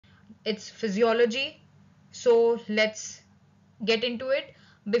its physiology. So let's get into it.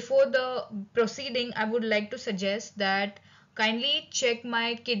 Before the proceeding, I would like to suggest that kindly check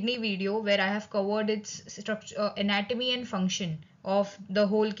my kidney video where I have covered its structure, anatomy and function of the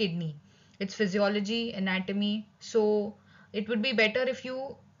whole kidney, its physiology, anatomy. So it would be better if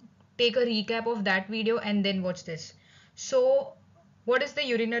you take a recap of that video and then watch this. So what is the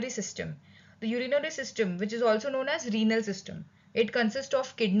urinary system? The urinary system, which is also known as renal system, it consists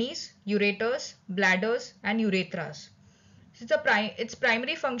of kidneys, ureters, bladders and urethras. Its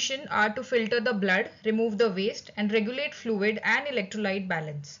primary function are to filter the blood, remove the waste and regulate fluid and electrolyte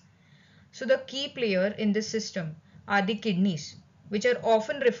balance. So the key player in this system are the kidneys, which are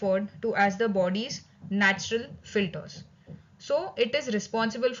often referred to as the body's natural filters. So it is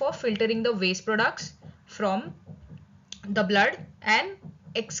responsible for filtering the waste products from the blood and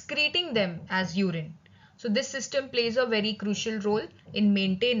excreting them as urine. So this system plays a very crucial role in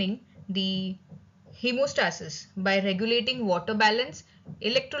maintaining the hemostasis by regulating water balance,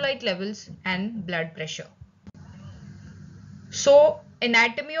 electrolyte levels and blood pressure. So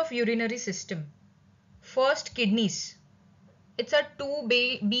anatomy of urinary system. First, kidneys. It's a two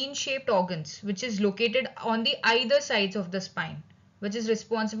bean-shaped organs which is located on the either sides of the spine, which is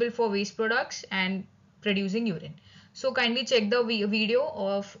responsible for waste products and producing urine. So kindly check the video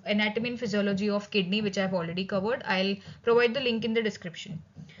of anatomy and physiology of kidney, which I've already covered. I'll provide the link in the description.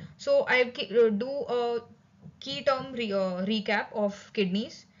 So I'll do a key term recap of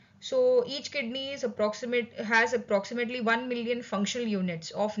kidneys. So each kidney is has approximately 1 million functional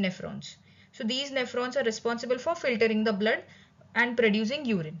units of nephrons. So these nephrons are responsible for filtering the blood and producing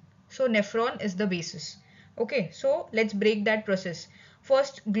urine. So nephron is the basis. Okay, so let's break that process.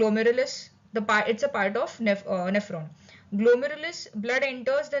 First, glomerulus. It's a part of nephron. Glomerulus, blood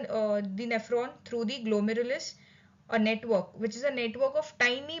enters the nephron through the glomerulus, a network, which is a network of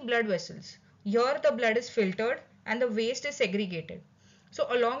tiny blood vessels. Here the blood is filtered and the waste is segregated. So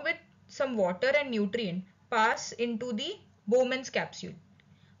along with some water and nutrient pass into the Bowman's capsule.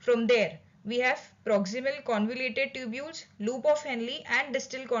 From there, we have proximal convoluted tubules, loop of Henle and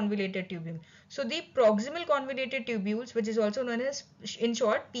distal convoluted tubule. So the proximal convoluted tubules, which is also known as in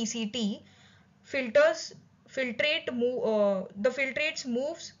short PCT, the filtrates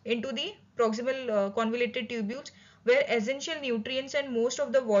moves into the proximal convoluted tubules where essential nutrients and most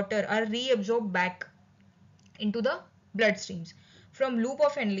of the water are reabsorbed back into the blood streams. From loop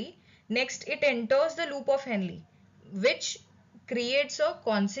of Henle, next it enters the loop of Henle, which creates a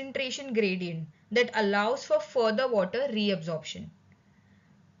concentration gradient that allows for further water reabsorption.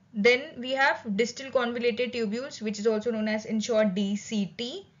 Then we have distal convoluted tubules, which is also known as in short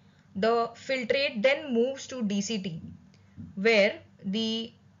DCT. The filtrate then moves to DCT, where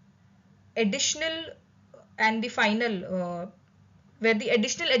the additional and the final where the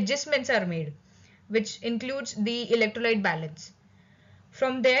additional adjustments are made, which includes the electrolyte balance.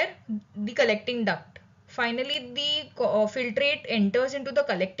 From there, the collecting duct. Finally, the filtrate enters into the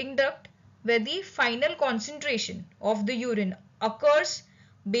collecting duct where the final concentration of the urine occurs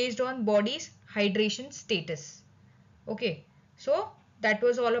based on body's hydration status. Okay, so that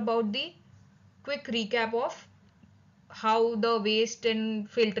was all about the quick recap of how the waste and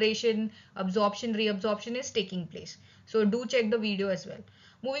filtration, absorption, reabsorption is taking place. So do check the video as well.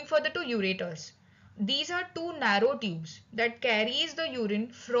 Moving further to ureters. These are two narrow tubes that carries the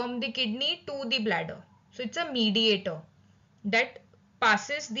urine from the kidney to the bladder. So it's a mediator that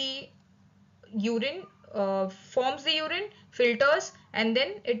passes the urine, forms the urine, filters, and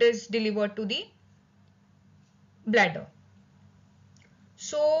then it is delivered to the bladder.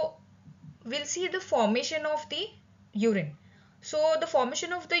 So we'll see the formation of the urine. So the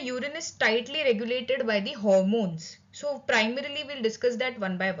formation of the urine is tightly regulated by the hormones. So primarily we'll discuss that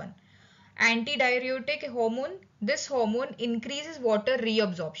one by one. Antidiuretic hormone. This hormone increases water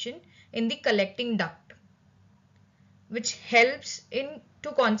reabsorption in the collecting duct, which helps in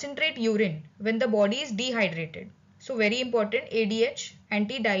to concentrate urine when the body is dehydrated. So very important, ADH,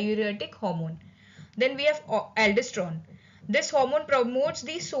 antidiuretic hormone. Then we have aldosterone. This hormone promotes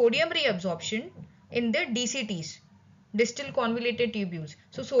the sodium reabsorption in the DCTs, distal convoluted tubules.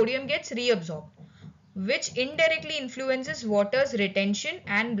 So sodium gets reabsorbed, which indirectly influences water's retention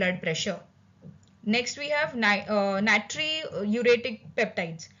and blood pressure. Next we have natriuretic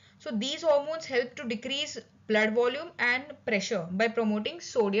peptides. So these hormones help to decrease blood volume and pressure by promoting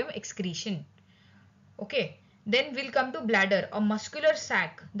sodium excretion. Okay, then we'll come to bladder, a muscular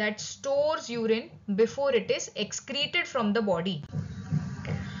sac that stores urine before it is excreted from the body.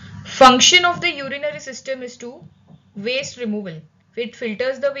 Function of the urinary system is to waste removal. It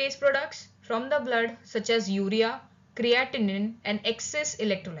filters the waste products from the blood such as urea, creatinine and excess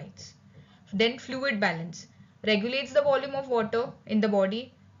electrolytes. Then fluid balance regulates the volume of water in the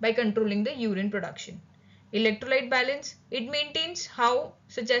body by controlling the urine production. Electrolyte balance, it maintains how,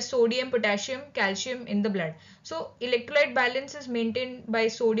 such as sodium, potassium, calcium in the blood. So electrolyte balance is maintained by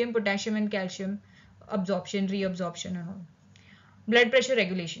sodium, potassium and calcium absorption, reabsorption and all. Blood pressure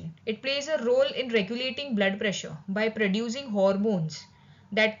regulation, it plays a role in regulating blood pressure by producing hormones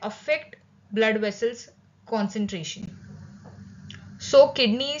that affect blood vessels concentration. So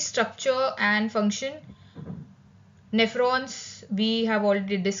kidney structure and function, nephrons we have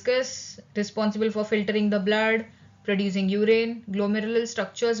already discussed, responsible for filtering the blood, producing urine. Glomerular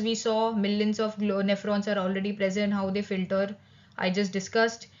structures we saw, millions of nephrons are already present, how they filter I just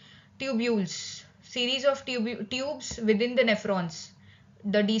discussed. Tubules, series of tubes within the nephrons,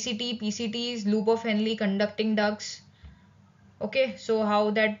 the DCT, PCTs, loop of Henle, conducting ducts. Okay, so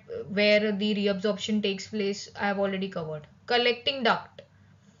how that, where the reabsorption takes place, I have already covered. Collecting duct,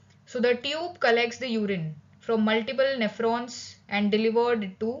 so the tube collects the urine from multiple nephrons and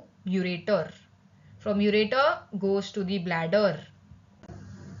delivered to ureter. From ureter goes to the bladder.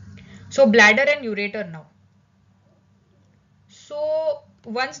 So bladder and ureter now. So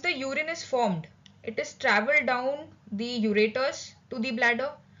once the urine is formed, it is traveled down the ureters to the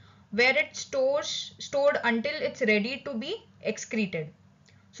bladder, where it stored until it's ready to be excreted.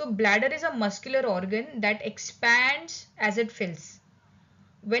 So bladder is a muscular organ that expands as it fills.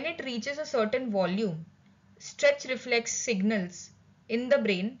 When it reaches a certain volume, stretch reflex signals in the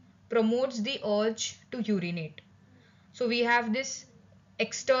brain promotes the urge to urinate. So we have this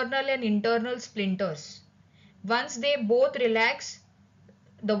external and internal splinters. Once they both relax,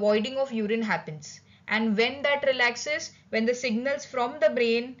 the voiding of urine happens. And when that relaxes, when the signals from the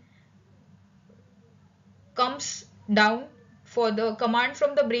brain comes down, for the command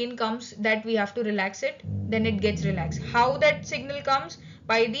from the brain comes that we have to relax it, then it gets relaxed. How that signal comes?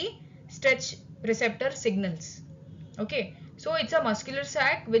 By the stretch receptor signals. Okay, so it's a muscular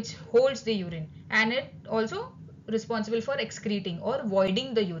sac which holds the urine, and it also responsible for excreting or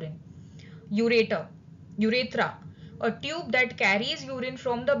voiding the urine. Urethra, a tube that carries urine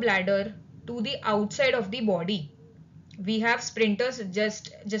from the bladder to the outside of the body. We have sprinters,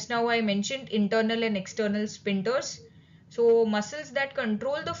 just now I mentioned internal and external sprinters, so muscles that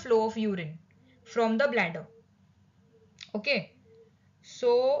control the flow of urine from the bladder. Okay,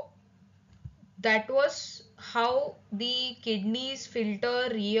 so that was how the kidneys filter,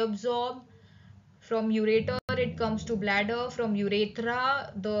 reabsorb. From ureter it comes to bladder. From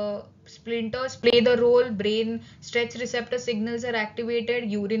urethra the splinters play the role, brain stretch receptor signals are activated,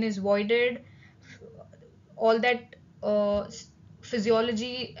 urine is voided. All that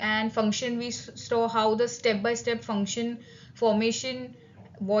physiology and function we saw, how the step by step function, formation,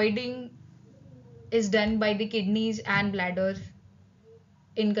 voiding is done by the kidneys and bladder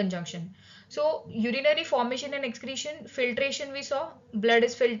in conjunction. So urinary formation and excretion, filtration we saw, blood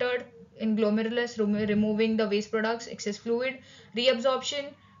is filtered in glomerulus, removing the waste products, excess fluid.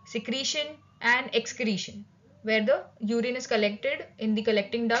 Reabsorption, secretion and excretion, where the urine is collected in the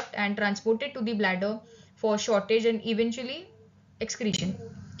collecting duct and transported to the bladder for shortage and eventually excretion.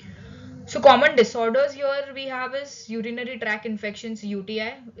 So common disorders here we have is urinary tract infections,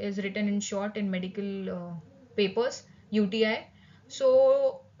 UTI is written in short in medical papers, UTI.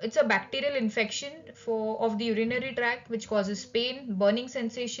 So it's a bacterial infection of the urinary tract which causes pain, burning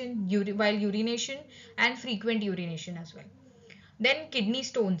sensation while urination and frequent urination as well. Then kidney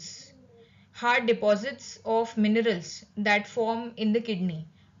stones, hard deposits of minerals that form in the kidney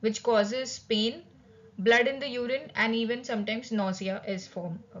which causes pain, blood in the urine and even sometimes nausea is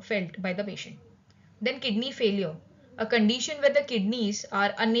felt by the patient. Then kidney failure, a condition where the kidneys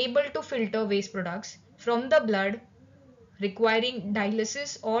are unable to filter waste products from the blood requiring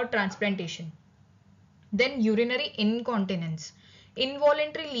dialysis or transplantation. Then urinary incontinence,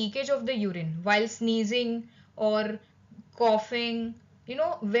 involuntary leakage of the urine while sneezing or coughing,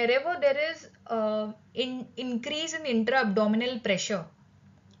 wherever there is increase in intra-abdominal pressure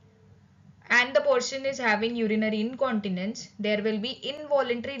and the person is having urinary incontinence, there will be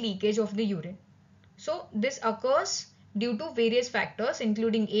involuntary leakage of the urine. So this occurs due to various factors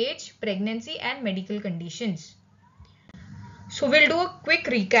including age, pregnancy and medical conditions. So we'll do a quick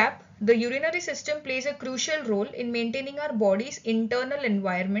recap. The urinary system plays a crucial role in maintaining our body's internal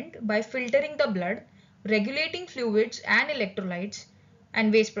environment by filtering the blood, regulating fluids and electrolytes,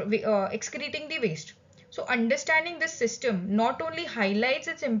 and excreting the waste. So understanding this system not only highlights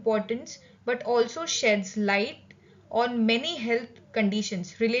its importance but also sheds light on many health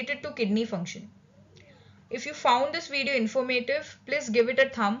conditions related to kidney function. If you found this video informative, please give it a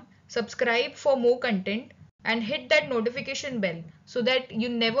thumb, subscribe for more content. and hit that notification bell so that you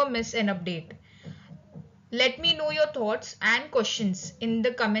never miss an update. Let me know your thoughts and questions in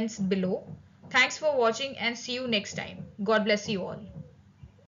the comments below. Thanks for watching and see you next time. God bless you all.